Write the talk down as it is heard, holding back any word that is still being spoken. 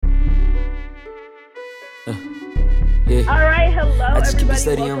Yeah. All right, hello, I just keep it everybody.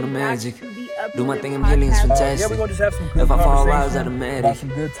 steady on the Welcome back magic. to the Do my Uprooted thing, I'm healing, it's Podcast. fantastic. Yeah, we're gonna just have some good If I fall, I was conversation, automatic. some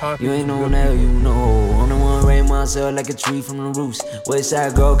good topics. You ain't some no good now, people. you know. I'm the one raise myself like a tree from the roots. West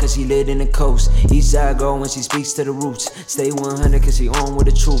side girl, cause she lit in the coast. East side girl when she speaks to the roots. Stay 100 cause she on with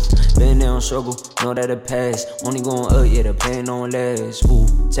the truth. Been there on struggle, know that it pass. Only going up, yeah, the pain don't last.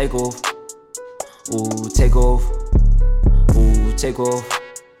 Ooh, take off. Ooh, take off. Ooh, take off.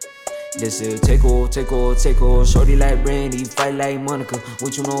 This is take off. Shorty like Brandy, fight like Monica.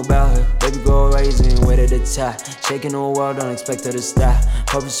 What you know about her? Baby girl rising, way to the top. Shaking the world, don't expect her to stop.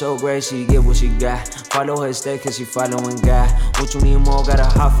 Purpose so great, she get what she got. Follow her step, cause she following God. What you need more, got a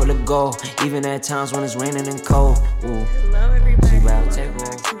heart full of gold. Even at times when it's raining and cold. Ooh. Hello, everybody. She about Welcome to take back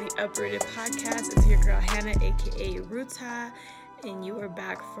off. to the Uprooted Podcast. It's your girl Hannah, aka Ruta, and you are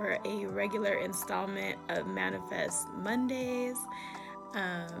back for a regular installment of Manifest Mondays.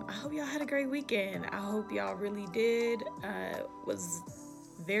 I hope y'all had a great weekend. I hope y'all really did. Was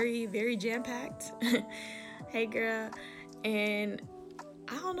very, very jam-packed. Hey, girl. And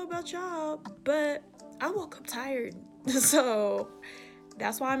I don't know about y'all, but I woke up tired. So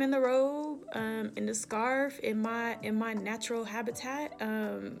that's why I'm in the robe, in the scarf, in my natural habitat.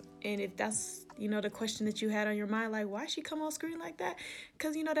 And if that's, the question that you had on your mind, like, why she come on screen like that?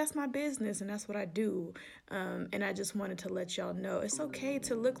 Because, that's my business and that's what I do. And I just wanted to let y'all know it's okay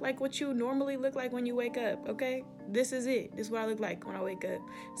to look like what you normally look like when you wake up, okay? This is it. This is what I look like when I wake up.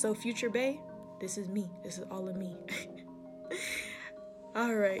 So Future Bae, this is me. This is all of me.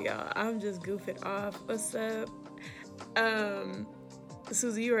 All right, y'all. I'm just goofing off. What's up?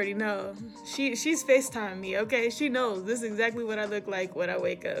 Susie, you already know. She's FaceTime me, okay? She knows this is exactly what I look like when I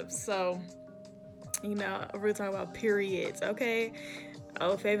wake up. So, we're talking about periods, okay?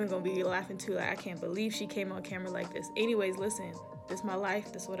 Oh, Faven gonna be laughing too. Like, I can't believe she came on camera like this. Anyways, listen. This is my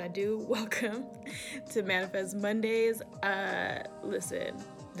life. This is what I do. Welcome to Manifest Mondays. Listen,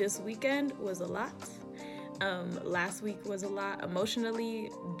 this weekend was a lot. Last week was a lot emotionally.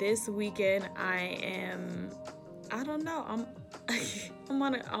 This weekend I don't know. I'm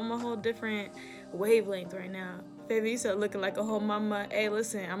on a whole different wavelength right now. Baby, you start looking like a whole mama. Hey,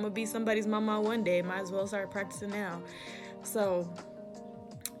 listen, I'm gonna be somebody's mama one day. Might as well start practicing now. So,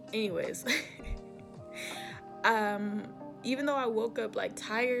 anyways, even though I woke up like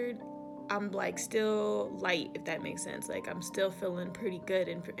tired, I'm like still light, if that makes sense. Like I'm still feeling pretty good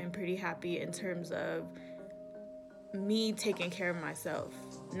and pretty happy in terms of me taking care of myself.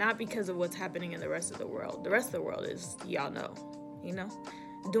 Not because of what's happening in the rest of the world. The rest of the world is, y'all know,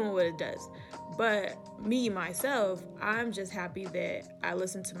 doing what it does. But me, myself, I'm just happy that I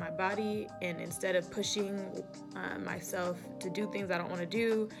listened to my body, and instead of pushing myself to do things I don't want to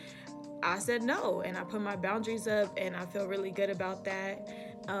do, I said no, and I put my boundaries up, and I feel really good about that.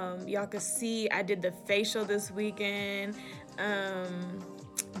 Y'all could see I did the facial this weekend.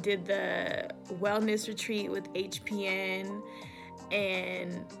 Did the wellness retreat with HPN,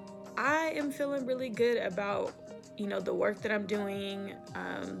 and I am feeling really good about the work that I'm doing,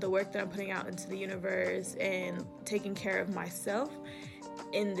 the work that I'm putting out into the universe, and taking care of myself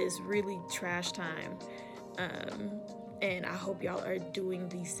in this really trash time. And I hope y'all are doing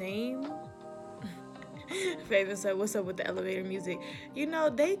the same. Faven said, what's up with the elevator music?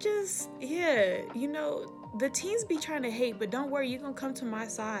 They just, the teens be trying to hate, but don't worry, you're gonna come to my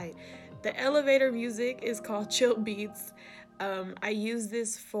side. The elevator music is called Chill Beats. I use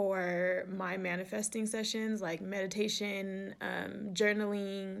this for my manifesting sessions, like meditation,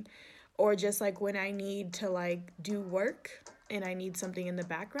 journaling, or just like when I need to like do work and I need something in the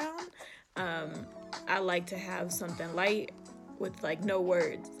background. I like to have something light with like no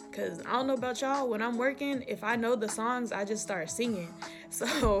words, because I don't know about y'all, when I'm working, if I know the songs, I just start singing.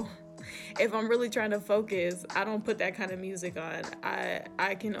 So if I'm really trying to focus, I don't put that kind of music on.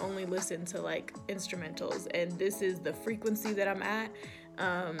 I can only listen to like instrumentals, and this is the frequency that I'm at,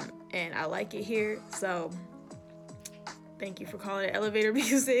 and I like it here. So thank you for calling it elevator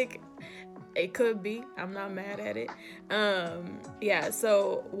music. It could be. I'm not mad at it.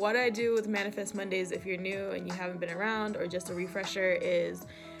 So what I do with Manifest Mondays, if you're new and you haven't been around, or just a refresher, is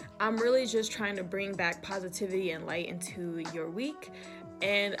I'm really just trying to bring back positivity and light into your week.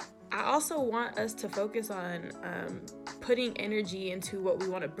 And I also want us to focus on putting energy into what we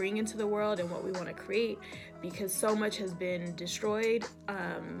want to bring into the world and what we want to create, because so much has been destroyed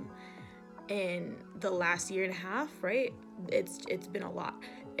in the last year and a half, right? It's been a lot.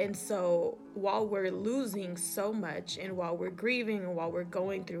 And so while we're losing so much, and while we're grieving, and while we're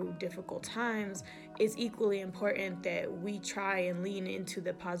going through difficult times, it's equally important that we try and lean into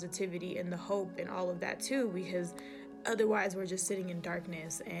the positivity and the hope and all of that too, because Otherwise, we're just sitting in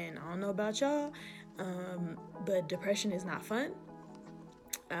darkness. And I don't know about y'all, but depression is not fun.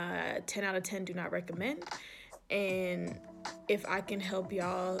 10 out of 10 do not recommend. And if I can help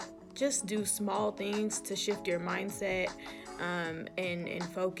y'all just do small things to shift your mindset, and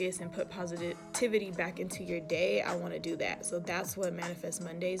focus and put positivity back into your day, I want to do that. So that's what Manifest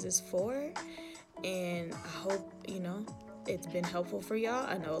Mondays is for. And I hope, it's been helpful for y'all.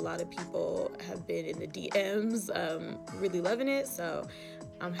 I know a lot of people have been in the DMs, really loving it. So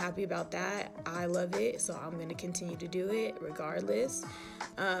I'm happy about that. I love it. So I'm going to continue to do it regardless.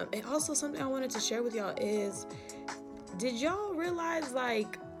 And also something I wanted to share with y'all is, did y'all realize,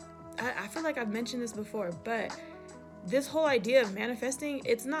 like, I feel like I've mentioned this before, but this whole idea of manifesting,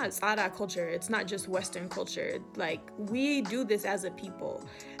 it's not Sada culture. It's not just Western culture. Like, we do this as a people.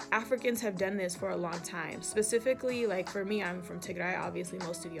 Africans have done this for a long time. Specifically, like for me, I'm from Tigray. Obviously,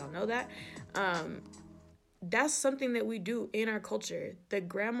 most of y'all know that. That's something that we do in our culture. The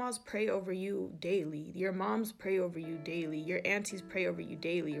grandmas pray over you daily. Your moms pray over you daily. Your aunties pray over you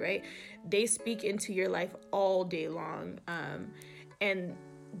daily, right? They speak into your life all day long. And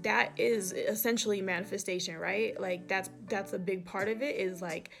that is essentially manifestation, right? Like that's a big part of it, is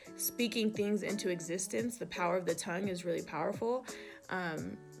like speaking things into existence. The power of the tongue is really powerful.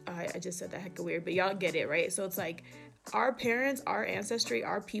 I just said that hecka weird, but y'all get it, right? So it's like our parents, our ancestry,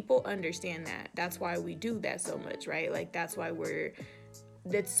 our people understand that. That's why we do that so much, right? Like that's why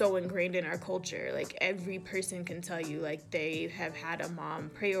that's so ingrained in our culture. Like every person can tell you, like they have had a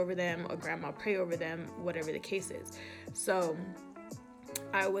mom pray over them, a grandma pray over them, whatever the case is. So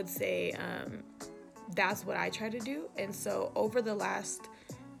I would say that's what I try to do. And so over the last,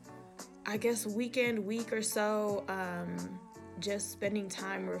 I guess, week or so, just spending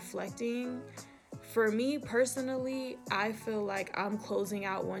time reflecting. For me personally, I feel like I'm closing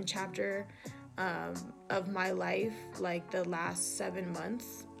out one chapter of my life. Like the last 7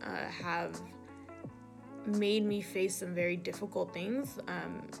 months have made me face some very difficult things,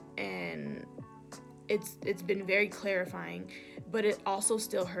 and it's been very clarifying. But it also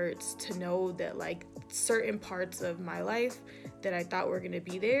still hurts to know that like certain parts of my life that I thought were going to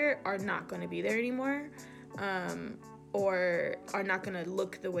be there are not going to be there anymore, or are not going to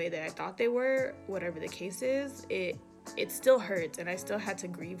look the way that I thought they were. Whatever the case is, it still hurts, and I still had to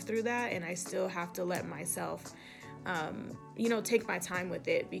grieve through that, and I still have to let myself, take my time with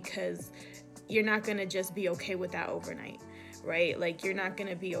it, because you're not going to just be okay with that overnight, right? Like you're not going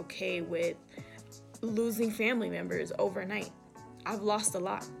to be okay with losing family members overnight. I've lost a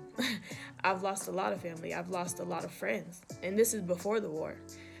lot. I've lost a lot of family. I've lost a lot of friends. And this is before the war.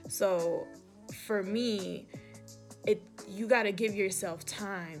 So for me, you got to give yourself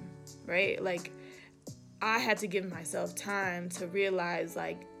time, right? Like I had to give myself time to realize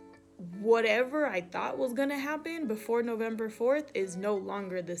like whatever I thought was going to happen before November 4th is no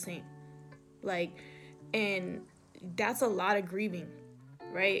longer the same. Like, and that's a lot of grieving,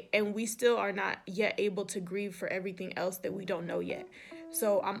 right? And we still are not yet able to grieve for everything else that we don't know yet.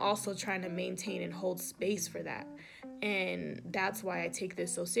 So I'm also trying to maintain and hold space for that. And that's why I take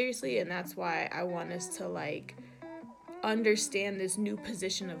this so seriously. And that's why I want us to like understand this new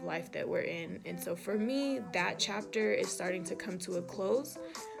position of life that we're in. And so for me, that chapter is starting to come to a close.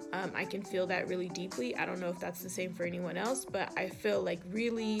 I can feel that really deeply. I don't know if that's the same for anyone else, but I feel like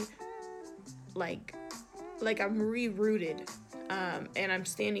really like I'm rerouted. And I'm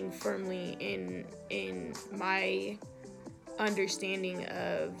standing firmly in my understanding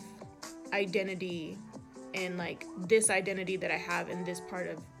of identity, and like this identity that I have in this part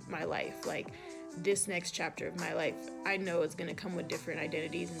of my life. Like this next chapter of my life, I know it's going to come with different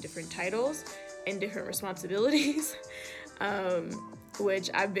identities and different titles and different responsibilities, which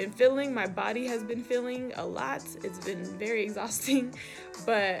I've been feeling. My body has been feeling a lot. It's been very exhausting,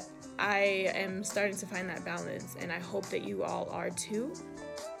 but I am starting to find that balance, and I hope that you all are too.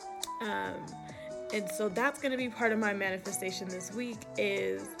 And so that's going to be part of my manifestation this week,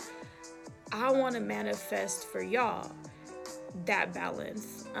 is I want to manifest for y'all that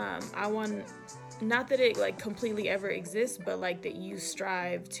balance. I want, not that it like completely ever exists, but like that you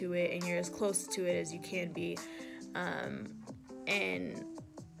strive to it and you're as close to it as you can be. And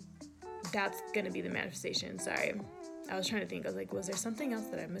that's going to be the manifestation. Sorry. I was trying to think. I was like, was there something else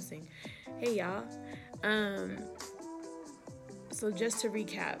that I'm missing? Hey, y'all. So just to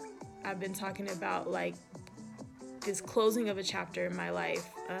recap, I've been talking about like this closing of a chapter in my life,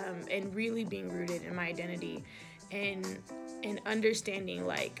 and really being rooted in my identity, and understanding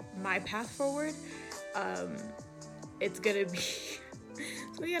like my path forward. It's gonna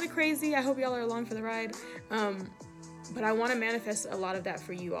be kind of crazy. I hope y'all are along for the ride. But I want to manifest a lot of that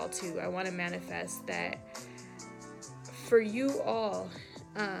for you all too. I want to manifest that for you all,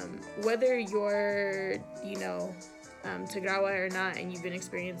 whether you're, Tagrawa or not, and you've been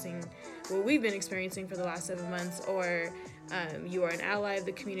experiencing what we've been experiencing for the last 7 months, or you are an ally of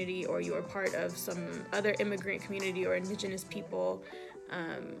the community, or you are part of some other immigrant community or indigenous people,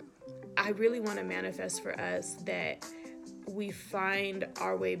 I really want to manifest for us that we find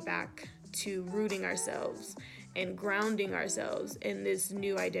our way back to rooting ourselves and grounding ourselves in this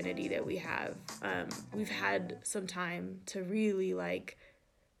new identity that we have. We've had some time to really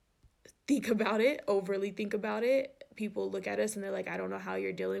think about it, overly think about it. People look at us and they're like, I don't know how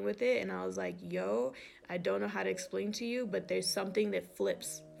you're dealing with it. And I was like, yo, I don't know how to explain to you, but there's something that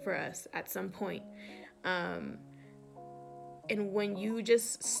flips for us at some point. And when you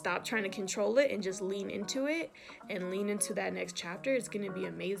just stop trying to control it and just lean into it and lean into that next chapter, it's going to be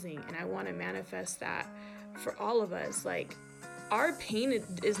amazing. And I want to manifest that for all of us. Our pain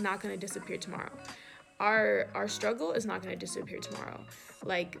is not going to disappear tomorrow. Our struggle is not going to disappear tomorrow.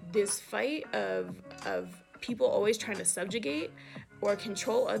 This fight of people always trying to subjugate or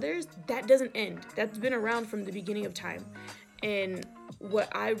control others, that doesn't end. That's been around from the beginning of time. And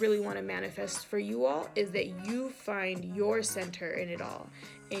what I really want to manifest for you all is that you find your center in it all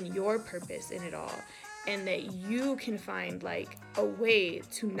and your purpose in it all, and that you can find a way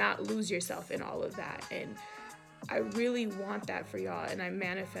to not lose yourself in all of that. And I really want that for y'all, and I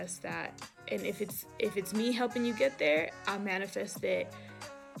manifest that. And if it's me helping you get there, I manifest that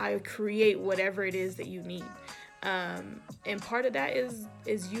I create whatever it is that you need. And part of that is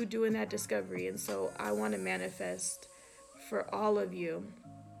you doing that discovery. And so I want to manifest for all of you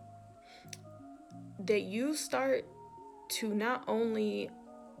that you start to not only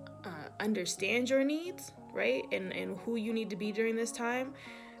understand your needs, right? And who you need to be during this time,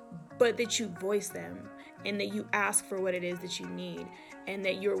 but that you voice them, and that you ask for what it is that you need, and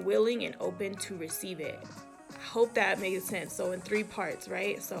that you're willing and open to receive it. I hope that makes sense. So in 3 parts,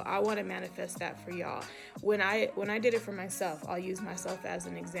 right? So I want to manifest that for y'all. When I did it for myself, I'll use myself as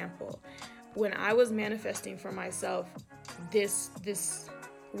an example. When I was manifesting for myself, this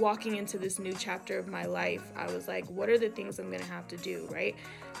walking into this new chapter of my life, I was like, what are the things I'm going to have to do, right?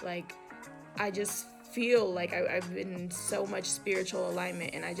 I just feel like I've been in so much spiritual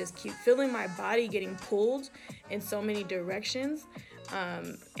alignment, and I just keep feeling my body getting pulled in so many directions,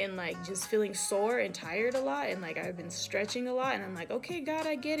 and just feeling sore and tired a lot, and I've been stretching a lot, and I'm like, okay, God,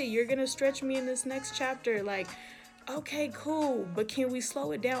 I get it. You're going to stretch me in this next chapter. Okay, cool. But can we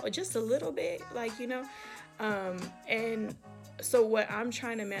slow it down just a little bit? And so what I'm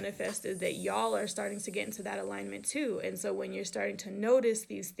trying to manifest is that y'all are starting to get into that alignment too. And so when you're starting to notice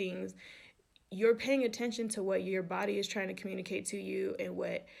these things, you're paying attention to what your body is trying to communicate to you and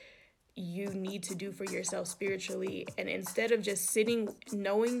what you need to do for yourself spiritually. And instead of just sitting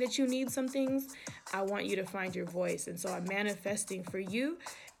knowing that you need some things, I want you to find your voice. And so I'm manifesting for you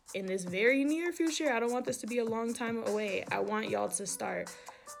in this very near future. I don't want this to be a long time away. I want y'all to start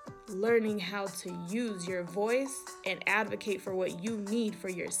learning how to use your voice and advocate for what you need for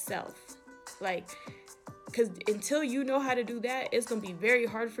yourself. Because until you know how to do that, it's going to be very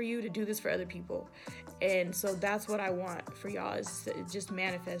hard for you to do this for other people. And so that's what I want for y'all, is to just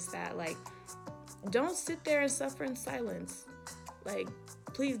manifest that. Don't sit there and suffer in silence.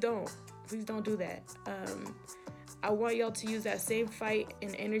 Please don't do that. I want y'all to use that same fight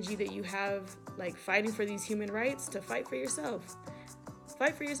and energy that you have, fighting for these human rights, to fight for yourself.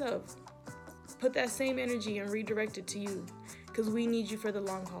 Fight for yourself. Put that same energy and redirect it to you, because we need you for the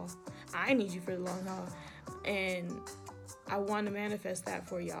long haul. I need you for the long haul. And I want to manifest that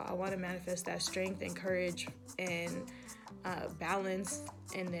for y'all. I want to manifest that strength and courage and balance,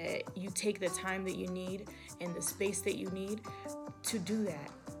 and that you take the time that you need and the space that you need to do that.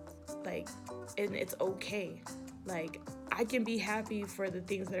 And it's okay. I can be happy for the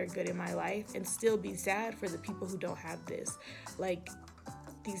things that are good in my life and still be sad for the people who don't have this.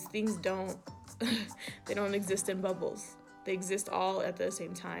 These things they don't exist in bubbles. They exist all at the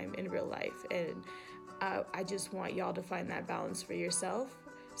same time in real life. And I just want y'all to find that balance for yourself,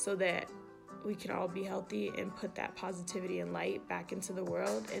 so that we can all be healthy and put that positivity and light back into the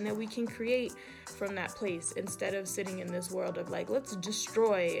world, and that we can create from that place, instead of sitting in this world of let's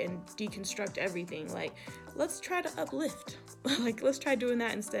destroy and deconstruct everything. Let's try to uplift. Let's try doing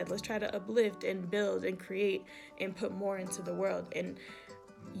that instead. Let's try to uplift and build and create and put more into the world. And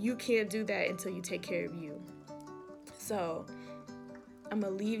you can't do that until you take care of you. So I'm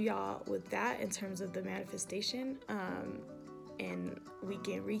gonna leave y'all with that in terms of the manifestation. And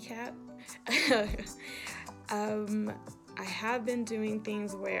weekend recap. I have been doing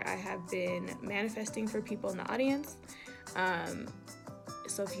things where I have been manifesting for people in the audience.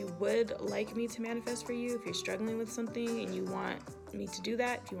 So if you would like me to manifest for you, if you're struggling with something and you want me to do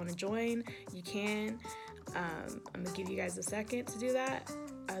that, if you want to join, you can. I'm going to give you guys a second to do that.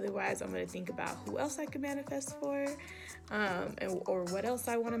 Otherwise, I'm going to think about who else I could manifest for, or what else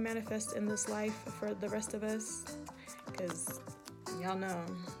I want to manifest in this life for the rest of us. Because y'all know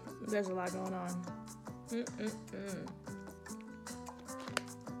there's a lot going on.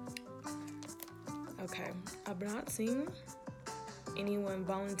 Okay, I'm not seeing anyone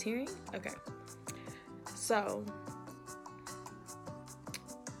volunteering. Okay, so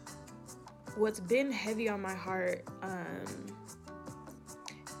what's been heavy on my heart,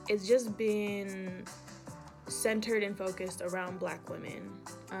 it's just been centered and focused around Black women.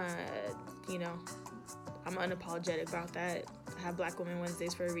 You know, I'm unapologetic about that. I have Black Women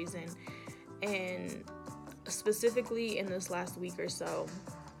Wednesdays for a reason. And specifically in this last week or so,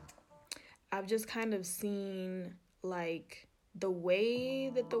 I've just kind of seen like the way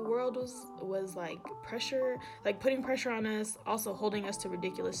that the world was like pressure, like putting pressure on us, also holding us to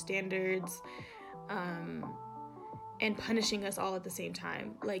ridiculous standards, and punishing us all at the same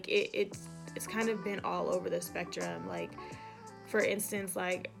time. Like it's kind of been all over the spectrum. Like, for instance,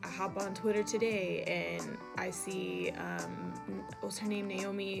 like I hop on Twitter today and I see, what's her name?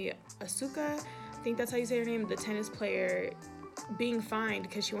 Naomi Osaka, I think that's how you say her name, the tennis player, being fined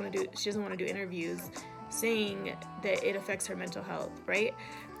because she doesn't want to do interviews, saying that it affects her mental health, right?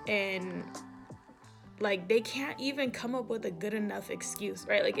 And like they can't even come up with a good enough excuse,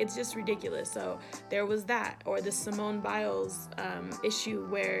 right? Like it's just ridiculous. So there was that, or the Simone Biles issue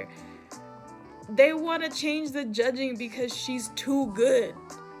where they want to change the judging because she's too good.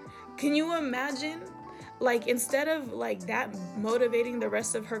 Can you imagine? Like, instead of like that motivating the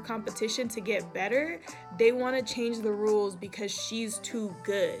rest of her competition to get better, they want to change the rules because she's too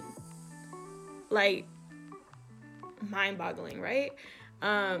good. Like, mind-boggling, right?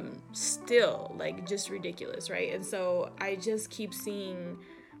 Still, like, just ridiculous, right? And so I just keep seeing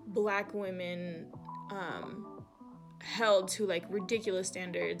Black women held to like ridiculous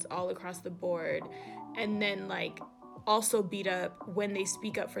standards all across the board, and then like also beat up when they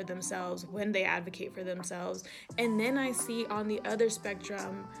speak up for themselves, when they advocate for themselves. And then I see on the other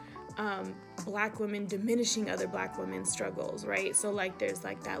spectrum, Black women diminishing other Black women's struggles, right? So like there's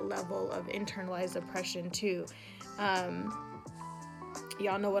like that level of internalized oppression too.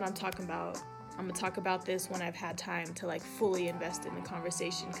 Y'all know what I'm talking about. I'm gonna talk about this when I've had time to like fully invest in the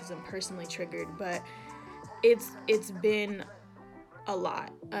conversation because I'm personally triggered, but it's been a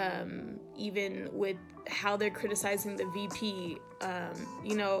lot. Even with how they're criticizing the VP,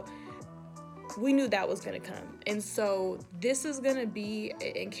 you know, we knew that was gonna come. And so this is gonna be,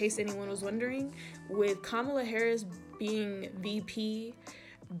 in case anyone was wondering, with Kamala Harris being VP,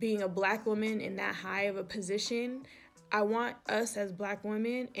 being a Black woman in that high of a position, I want us as Black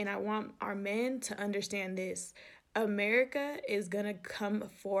women, and I want our men to understand this. America is gonna come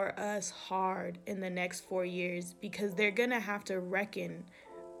for us hard in the next 4 years because they're gonna have to reckon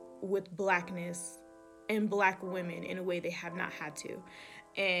with Blackness and Black women in a way they have not had to.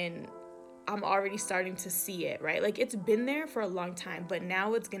 And I'm already starting to see it, right? Like it's been there for a long time, but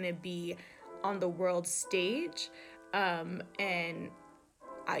now it's gonna be on the world stage. And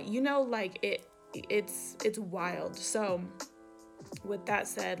you know, like it's wild. So with that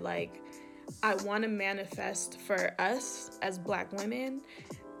said, like, I want to manifest for us as Black women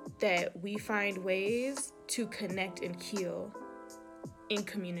that we find ways to connect and heal in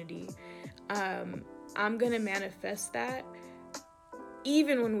community. I'm going to manifest that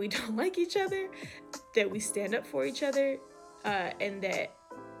even when we don't like each other, that we stand up for each other, and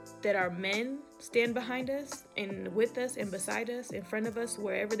that our men stand behind us and with us and beside us, in front of us,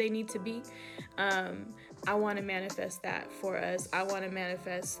 wherever they need to be. I want to manifest that for us. I want to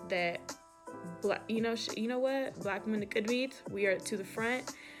manifest that you know what? Black women could meet. We are to the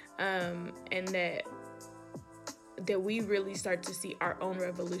front, and that we really start to see our own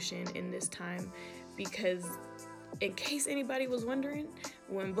revolution in this time. Because in case anybody was wondering,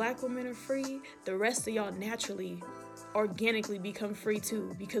 when Black women are free, the rest of y'all naturally, organically become free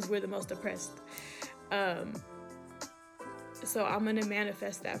too, because we're the most oppressed. So I'm gonna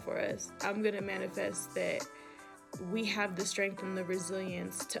manifest that for us. I'm gonna manifest that we have the strength and the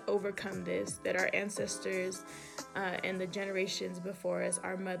resilience to overcome this, that our ancestors and the generations before us,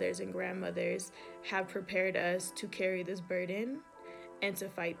 our mothers and grandmothers, have prepared us to carry this burden and to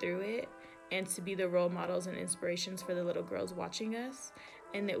fight through it, and to be the role models and inspirations for the little girls watching us,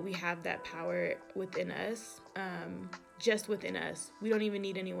 and that we have that power within us, just within us. We don't even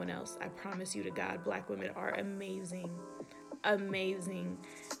need anyone else. I promise you to God, Black women are amazing. amazing.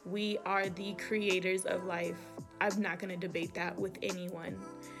 We are the creators of life. I'm not going to debate that with anyone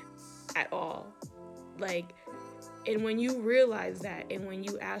at all. Like, and when you realize that, and when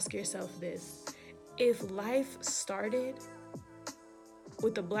you ask yourself this, if life started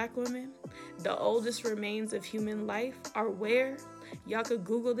with a Black woman, the oldest remains of human life are where? Y'all could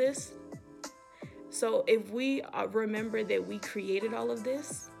Google this. So if we remember that we created all of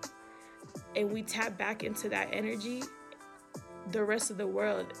this and we tap back into that energy, the rest of the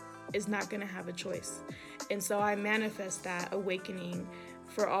world is not going to have a choice. And so I manifest that awakening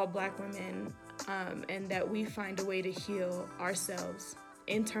for all Black women, and that we find a way to heal ourselves,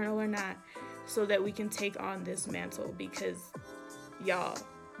 internal or not, so that we can take on this mantle. Because, y'all,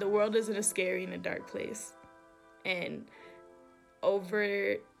 the world isn't a scary and a dark place. And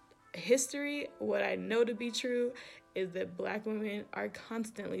over history, what I know to be true is that Black women are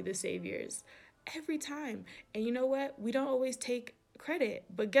constantly the saviors every time. And you know what? We don't always take credit,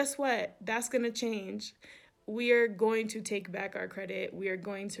 but guess what? That's going to change. We are going to take back our credit. We are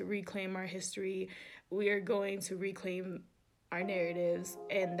going to reclaim our history. We are going to reclaim our narratives,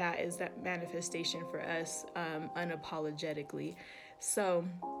 and that is that manifestation for us, unapologetically. So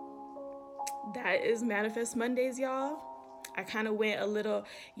that is Manifest Mondays, y'all. I kind of went a little,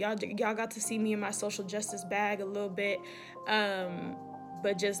 y'all got to see me in my social justice bag a little bit,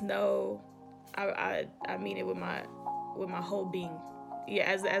 but just know I mean it with my whole being.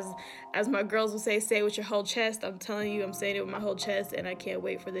 Yeah, as my girls would say it with your whole chest. I'm telling you, I'm saying it with my whole chest, and I can't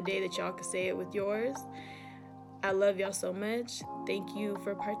wait for the day that y'all can say it with yours. I love y'all so much. Thank you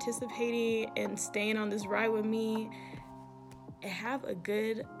for participating and staying on this ride with me. And have a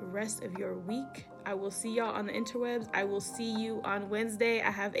good rest of your week. I will see y'all on the interwebs. I will see you on Wednesday.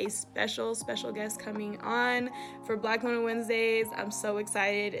 I have a special guest coming on for Black Women Wednesdays. I'm so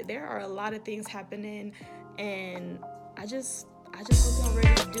excited. There are a lot of things happening, and I just hope y'all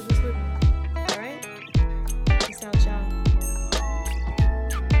ready to do this with me. All right? Peace out, y'all.